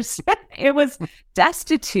prayers. It was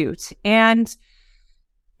destitute. And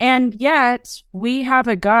yet we have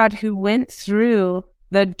a God who went through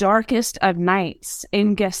the darkest of nights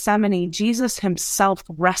in Gethsemane. Jesus himself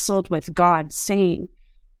wrestled with God, saying,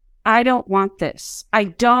 "I don't want this. I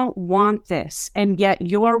don't want this. And yet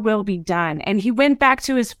your will be done." And he went back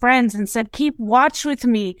to his friends and said, "Keep watch with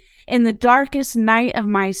me in the darkest night of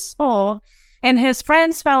my soul." And his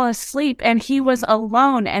friends fell asleep and he was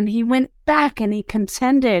alone, and he went back and he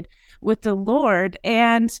contended with the Lord.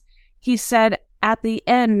 And he said, at the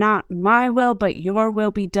end, "Not my will, but your will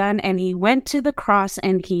be done." And he went to the cross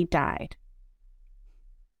and he died.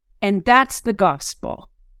 And that's the gospel.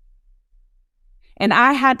 And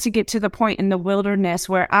I had to get to the point in the wilderness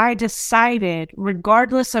where I decided,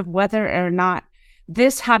 regardless of whether or not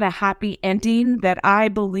this had a happy ending, that I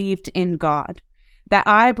believed in God, that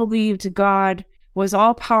I believed God was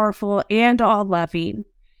all powerful and all loving,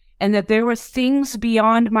 and that there were things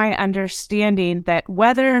beyond my understanding, that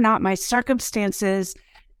whether or not my circumstances,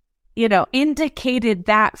 indicated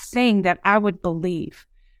that thing, that I would believe.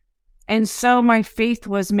 And so my faith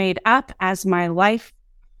was made up as my life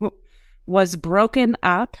was broken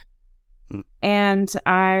up, and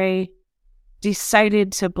I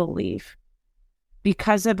decided to believe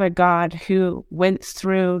because of a God who went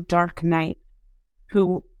through dark night,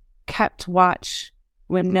 who kept watch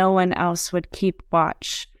when no one else would keep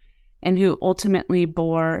watch, and who ultimately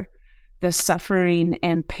bore the suffering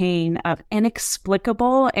and pain of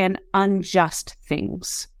inexplicable and unjust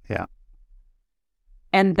things. Yeah.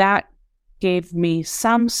 And that gave me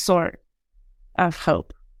some sort of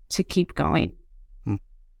hope to keep going.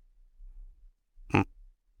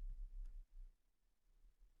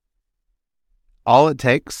 All it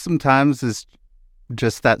takes sometimes is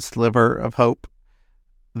just that sliver of hope,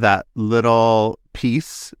 that little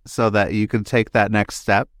piece, so that you can take that next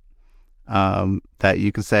step, that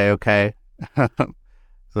you can say, okay,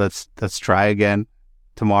 let's try again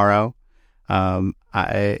tomorrow.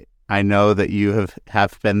 I know that you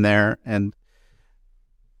have been there, and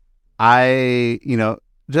I,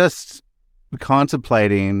 just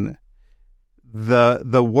contemplating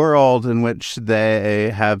the world in which they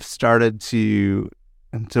have started to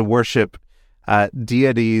worship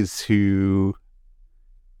deities who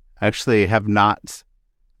actually have not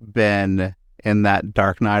been in that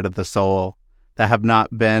dark night of the soul, that have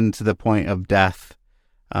not been to the point of death,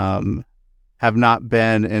 have not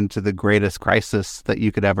been into the greatest crisis that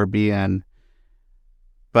you could ever be in.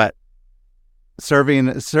 But serving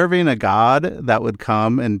a God that would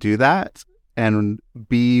come and do that and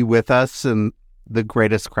be with us in the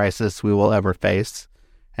greatest crisis we will ever face,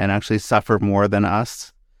 and actually suffer more than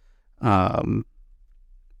us,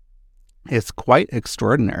 it's quite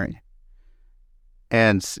extraordinary.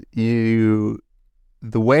 And the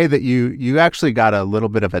way that you actually got a little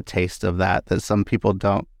bit of a taste of that some people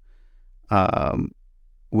don't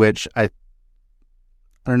which I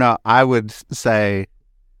don't know, I would say,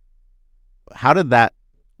 how did that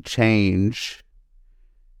change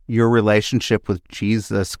your relationship with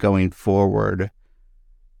Jesus going forward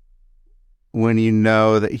when you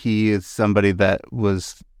know that he is somebody that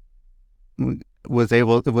was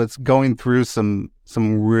going through some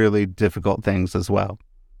really difficult things as well?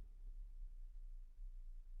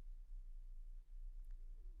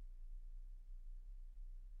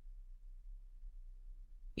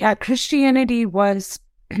 Yeah, Christianity was,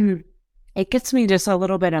 it gets me just a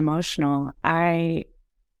little bit emotional. My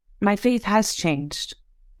faith has changed.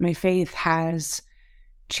 My faith has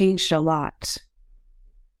changed a lot.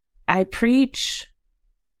 I preach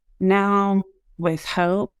now with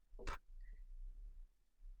hope,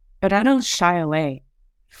 but I don't shy away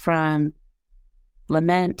from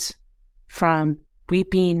lament, from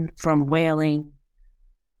weeping, from wailing.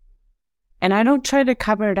 And I don't try to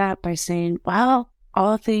cover it up by saying, well,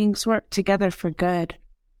 all things work together for good.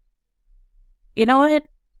 You know what?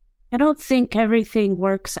 I don't think everything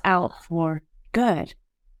works out for good.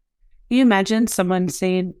 Can you imagine someone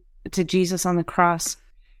saying to Jesus on the cross,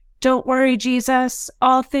 don't worry, Jesus,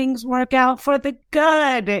 all things work out for the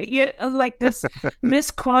good. Like this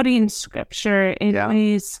misquoting scripture in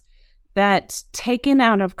ways that, taken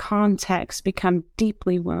out of context, become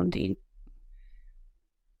deeply wounding.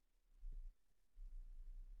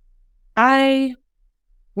 I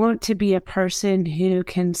want to be a person who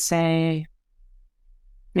can say,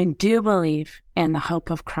 I do believe in the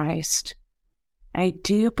hope of Christ. I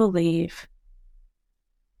do believe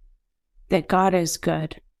that God is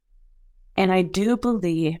good. And I do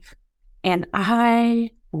believe, and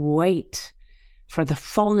I wait for the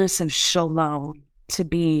fullness of shalom to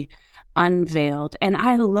be unveiled. And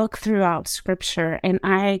I look throughout scripture and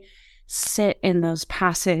I sit in those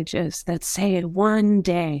passages that say one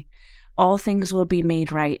day all things will be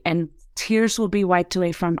made right and tears will be wiped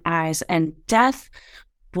away from eyes and death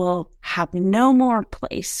will have no more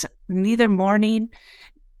place, neither mourning.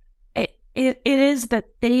 It is the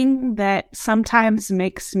thing that sometimes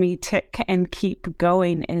makes me tick and keep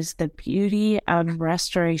going, is the beauty of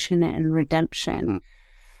restoration and redemption. Mm-hmm.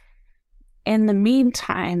 In the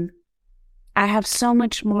meantime, I have so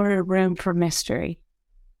much more room for mystery.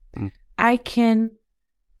 Mm-hmm. I can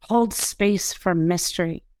hold space for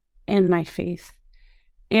mystery in my faith.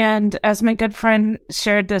 And as my good friend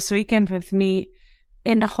shared this weekend with me,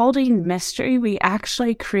 in holding mystery, we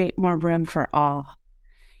actually create more room for awe.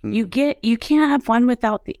 You can't have one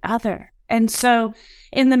without the other. And so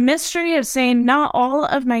in the mystery of saying not all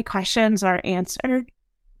of my questions are answered,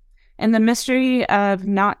 and the mystery of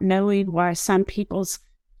not knowing why some people's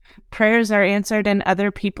prayers are answered and other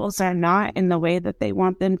people's are not in the way that they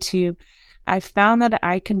want them to, I found that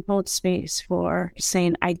I can hold space for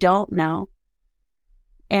saying, I don't know,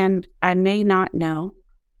 and I may not know,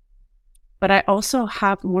 but I also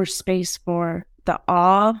have more space for the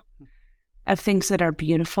awe of things that are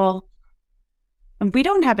beautiful. And we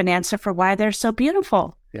don't have an answer for why they're so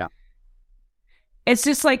beautiful. Yeah. It's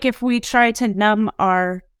just like if we try to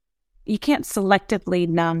you can't selectively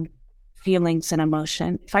numb feelings and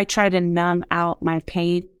emotion. If I try to numb out my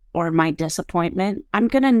pain or my disappointment, I'm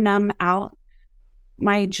going to numb out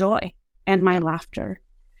my joy and my laughter.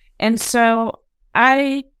 And so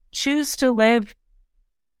I choose to live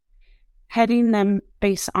heading them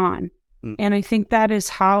face on. And I think that is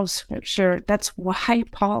how scripture, that's why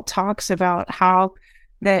Paul talks about how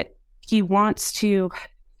that he wants to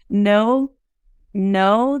know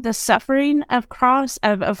the suffering of Christ.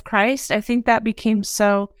 I think that became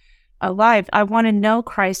so alive. I want to know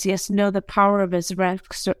Christ, yes, know the power of his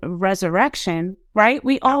resurrection, right?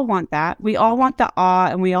 We all want that. We all want the awe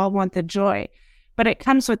and we all want the joy. But it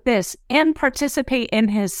comes with this, and participate in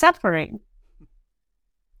his suffering.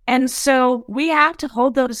 And so we have to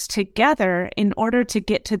hold those together in order to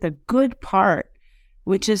get to the good part,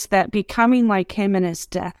 which is that becoming like him in his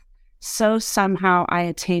death, so somehow I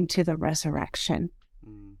attain to the resurrection.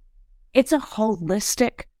 It's a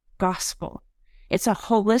holistic gospel. It's a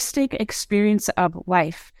holistic experience of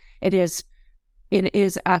life. It is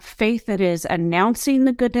a faith that is announcing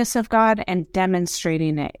the goodness of God and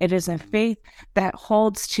demonstrating it. It is a faith that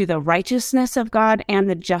holds to the righteousness of God and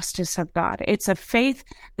the justice of God. It's a faith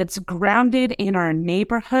that's grounded in our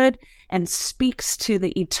neighborhood and speaks to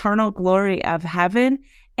the eternal glory of heaven.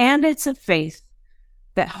 And it's a faith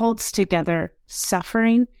that holds together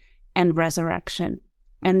suffering and resurrection.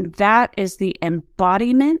 And that is the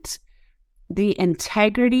embodiment, the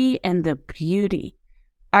integrity, and the beauty,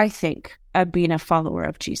 I think, of being a follower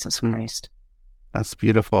of Jesus Christ. That's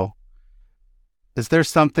beautiful. Is there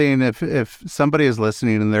something, if somebody is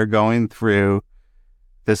listening and they're going through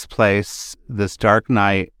this place, this dark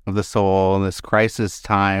night of the soul, this crisis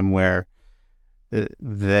time where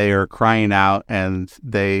they are crying out and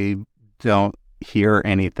they don't hear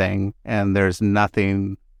anything and there's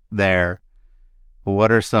nothing there,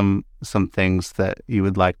 what are some things that you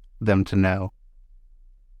would like them to know?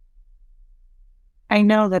 I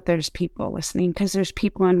know that there's people listening because there's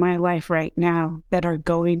people in my life right now that are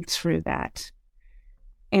going through that.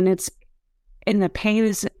 And the pain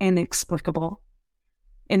is inexplicable.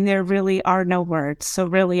 And there really are no words. So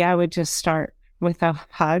really, I would just start with a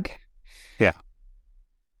hug. Yeah.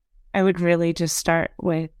 I would really just start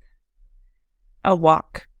with a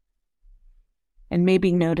walk and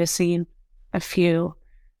maybe noticing a few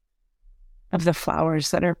of the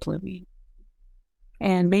flowers that are blooming.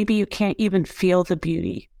 And maybe you can't even feel the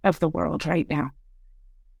beauty of the world right now.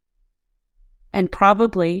 And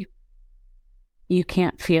probably you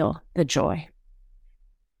can't feel the joy.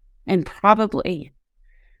 And probably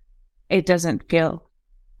it doesn't feel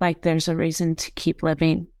like there's a reason to keep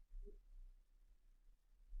living.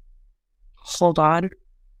 Hold on.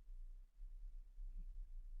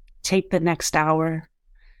 Take the next hour.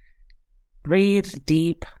 Breathe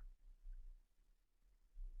deep.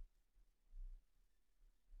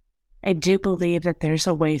 I do believe that there's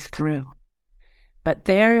a way through, but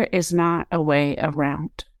there is not a way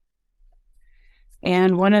around.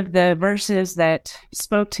 And one of the verses that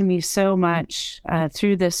spoke to me so much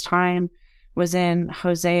through this time was in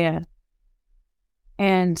Hosea.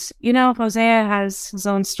 And, Hosea has his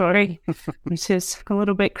own story, which is a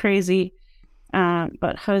little bit crazy.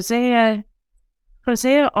 But Hosea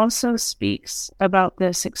also speaks about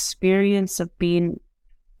this experience of being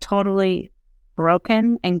totally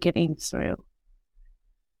broken and getting through.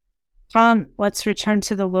 Come, let's return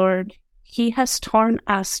to the Lord. He has torn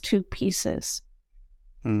us to pieces,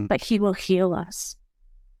 but he will heal us.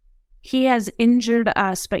 He has injured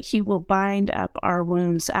us, but he will bind up our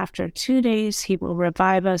wounds. After 2 days, he will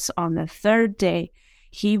revive us. On the third day,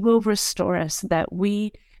 he will restore us that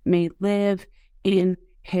we may live in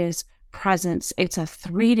his presence. It's a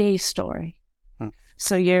 3-day story.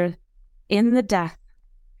 So you're in the death,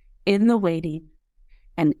 in the waiting,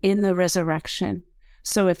 and in the resurrection.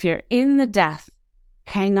 So if you're in the death,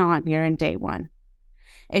 hang on, you're in day 1.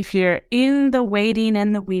 If you're in the waiting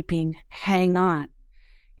and the weeping, hang on,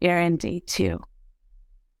 you're in day 2.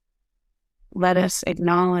 Let us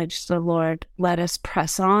acknowledge the Lord. Let us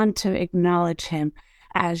press on to acknowledge him.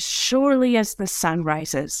 As surely as the sun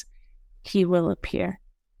rises, he will appear.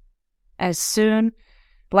 As soon,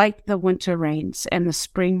 like the winter rains and the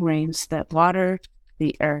spring rains that water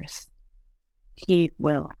the earth, he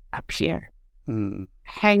will appear.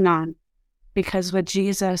 Hang on, because with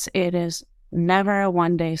Jesus, it is never a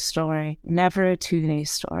 1-day story, never a 2-day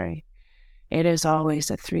story. It is always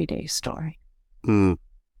a 3-day story.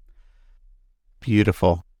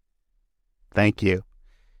 Beautiful. Thank you.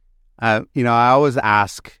 I always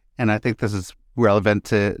ask, and I think this is relevant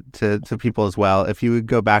to people as well, if you would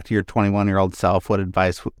go back to your 21-year-old self, what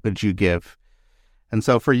advice would you give? And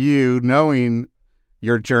so for you, knowing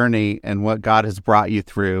your journey and what God has brought you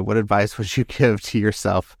through, what advice would you give to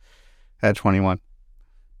yourself at 21?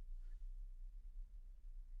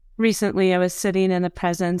 Recently, I was sitting in the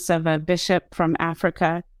presence of a bishop from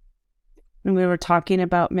Africa, and we were talking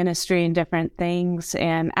about ministry and different things.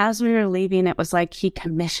 And as we were leaving, it was like he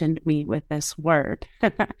commissioned me with this word. He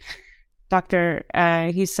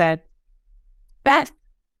said, Beth,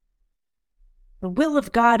 the will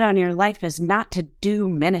of God on your life is not to do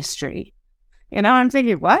ministry. I'm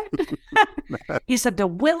thinking, what? He said, the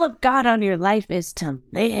will of God on your life is to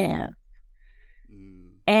live.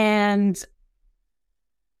 And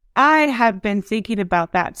I have been thinking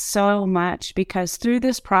about that so much because through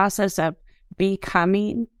this process of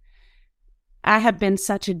becoming, I have been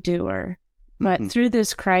such a doer. But through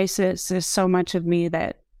this crisis, there's so much of me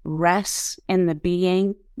that rests in the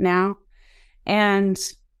being now. And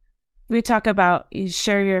we talk about you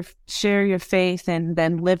share your faith and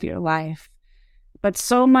then live your life. But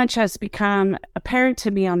so much has become apparent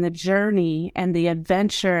to me on the journey and the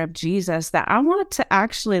adventure of Jesus that I want to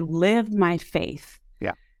actually live my faith.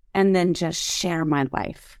 Yeah. And then just share my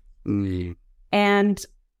life. And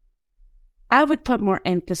I would put more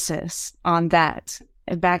emphasis on that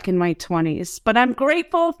back in my 20s. But I'm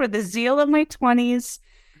grateful for the zeal of my 20s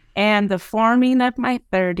and the forming of my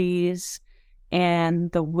 30s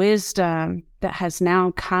and the wisdom that has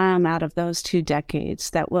now come out of those 2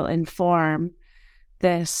 decades that will inform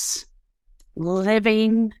this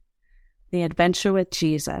living the adventure with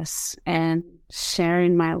Jesus and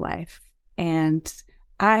sharing my life. And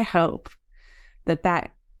I hope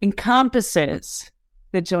that encompasses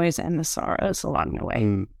the joys and the sorrows along the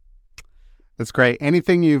way. That's great.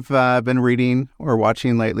 Anything you've been reading or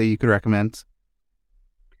watching lately you could recommend?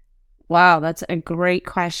 Wow, that's a great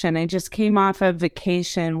question. I just came off a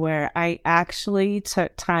vacation where I actually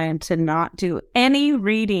took time to not do any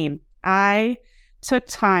reading. I took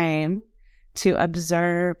time to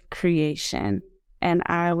observe creation. And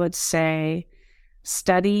I would say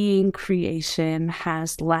studying creation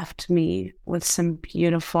has left me with some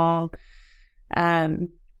beautiful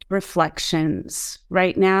reflections.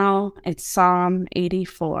 Right now, it's Psalm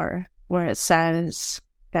 84, where it says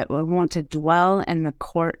that we want to dwell in the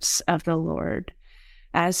courts of the Lord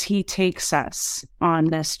as he takes us on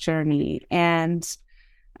this journey. And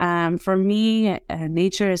for me,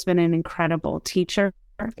 nature has been an incredible teacher.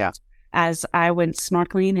 Yeah. As I went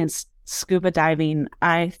snorkeling and scuba diving,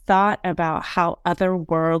 I thought about how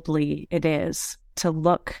otherworldly it is to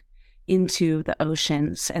look into the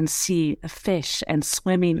oceans and see the fish, and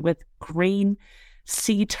swimming with green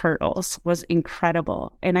sea turtles was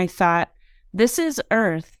incredible. And I thought, this is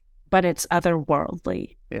Earth, but it's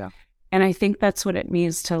otherworldly. Yeah. And I think that's what it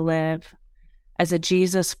means to live as a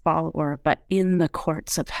Jesus follower, but in the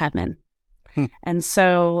courts of heaven. And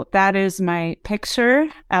so that is my picture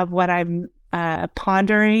of what I'm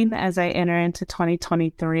pondering as I enter into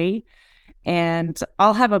 2023. And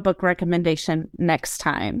I'll have a book recommendation next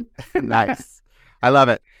time. Nice. I love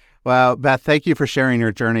it. Well, Beth, thank you for sharing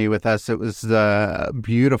your journey with us. It was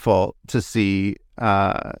beautiful to see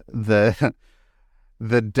the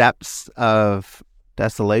depths of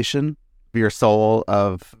desolation of your soul,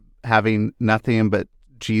 of having nothing but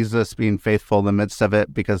Jesus being faithful in the midst of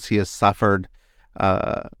it, because he has suffered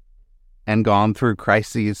and gone through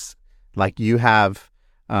crises like you have,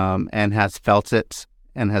 and has felt it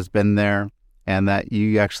and has been there, and that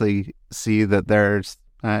you actually see that there is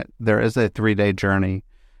a 3-day journey,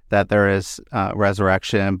 that there is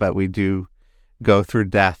resurrection, but we do go through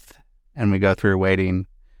death, and we go through waiting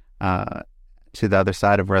to the other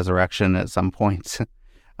side of resurrection at some point.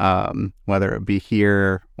 Whether it be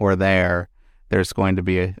here or there, there's going to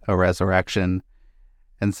be a resurrection.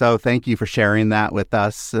 And so thank you for sharing that with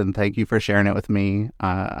us, and thank you for sharing it with me.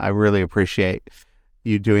 I really appreciate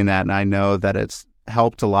you doing that, and I know that it's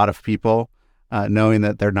helped a lot of people, knowing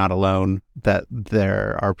that they're not alone, that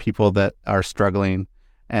there are people that are struggling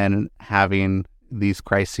and having these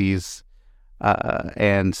crises,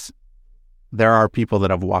 and there are people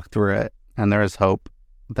that have walked through it, and there is hope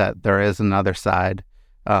that there is another side,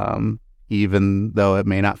 even though it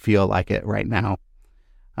may not feel like it right now.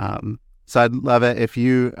 So I'd love it if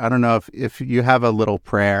you, I don't know if you have a little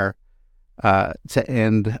prayer to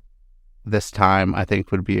end this time, I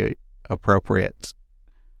think would be appropriate.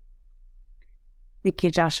 Thank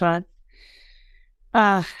you, Joshua.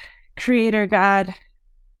 Creator God,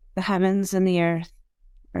 the heavens and the earth,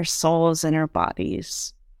 our souls and our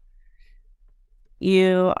bodies.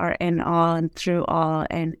 You are in all and through all,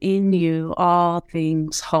 and in you all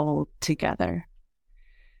things hold together.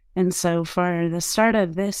 And so for the start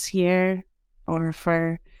of this year, or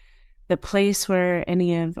for the place where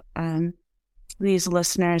any of these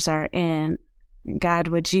listeners are in, God,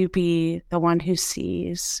 would you be the one who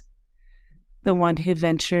sees, the one who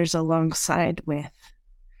ventures alongside with,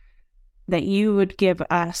 that you would give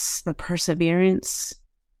us the perseverance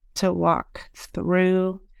to walk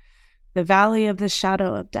through the valley of the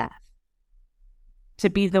shadow of death, to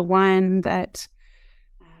be the one that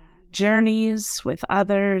journeys with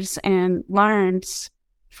others and learns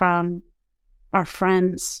from our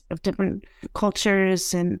friends of different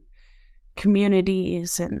cultures and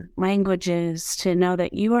communities and languages, to know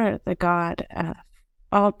that you are the God of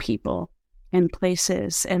all people and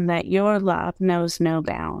places, and that your love knows no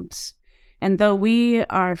bounds. And though we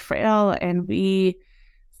are frail and we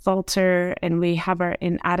falter and we have our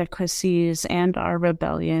inadequacies and our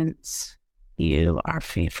rebellions, you are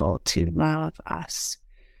faithful to love us.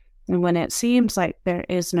 And when it seems like there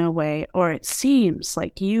is no way, or it seems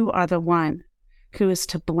like you are the one who is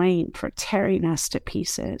to blame for tearing us to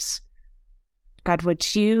pieces, God,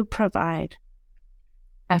 would you provide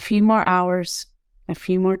a few more hours, a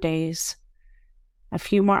few more days, a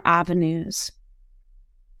few more avenues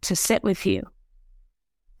to sit with you,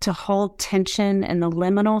 to hold tension in the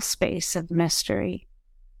liminal space of mystery,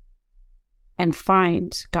 and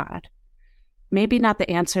find, God, maybe not the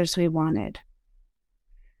answers we wanted,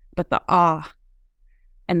 but the awe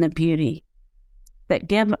and the beauty that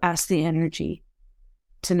give us the energy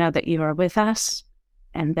to know that you are with us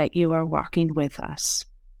and that you are walking with us.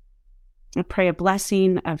 I pray a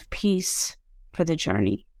blessing of peace for the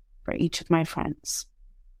journey for each of my friends.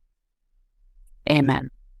 Amen.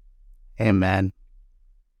 Amen.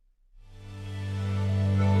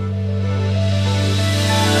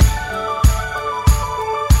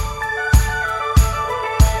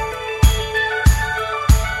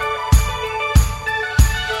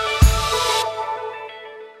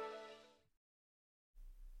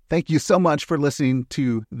 Thank you so much for listening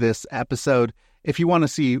to this episode. If you want to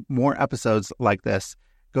see more episodes like this,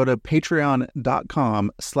 go to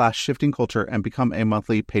patreon.com/shiftingculture and become a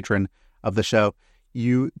monthly patron of the show.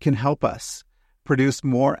 You can help us produce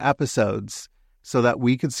more episodes so that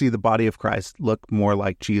we can see the body of Christ look more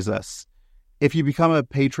like Jesus. If you become a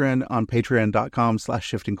patron on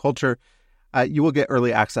patreon.com/shiftingculture, you will get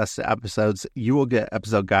early access to episodes. You will get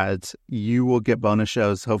episode guides. You will get bonus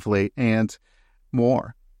shows, hopefully, and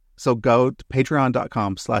more. So go to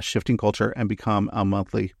patreon.com/shiftingculture and become a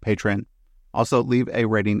monthly patron. Also, leave a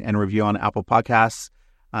rating and review on Apple Podcasts.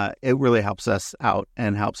 It really helps us out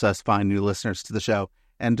and helps us find new listeners to the show.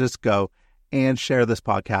 And just go and share this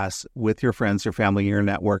podcast with your friends, your family, your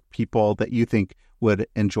network, people that you think would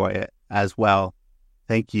enjoy it as well.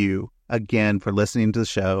 Thank you again for listening to the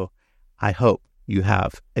show. I hope you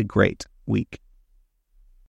have a great week.